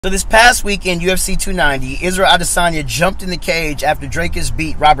So this past week in UFC 290, Israel Adesanya jumped in the cage after Drakus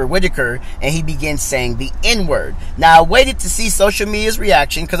beat Robert Whittaker, and he began saying the N-word. Now, I waited to see social media's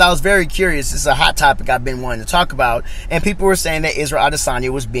reaction because I was very curious. This is a hot topic I've been wanting to talk about, and people were saying that Israel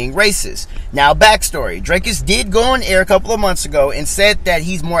Adesanya was being racist. Now, backstory. Drakus did go on air a couple of months ago and said that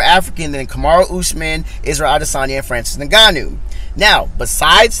he's more African than Kamaru Usman, Israel Adesanya, and Francis Ngannou. Now,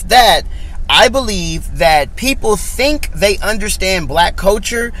 besides that, I believe that people think they understand black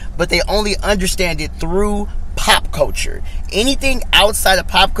culture, but they only understand it through pop culture. Anything outside of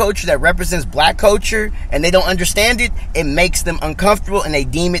pop culture that represents black culture and they don't understand it, it makes them uncomfortable and they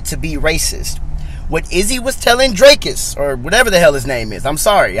deem it to be racist. What Izzy was telling Drakus, or whatever the hell his name is, I'm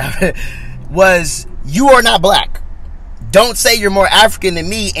sorry, was, you are not black. Don't say you're more African than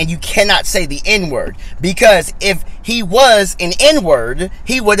me, and you cannot say the N-word. Because if he was an N-word,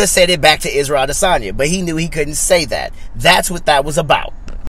 he would have said it back to Israel Adesanya. But he knew he couldn't say that. That's what that was about.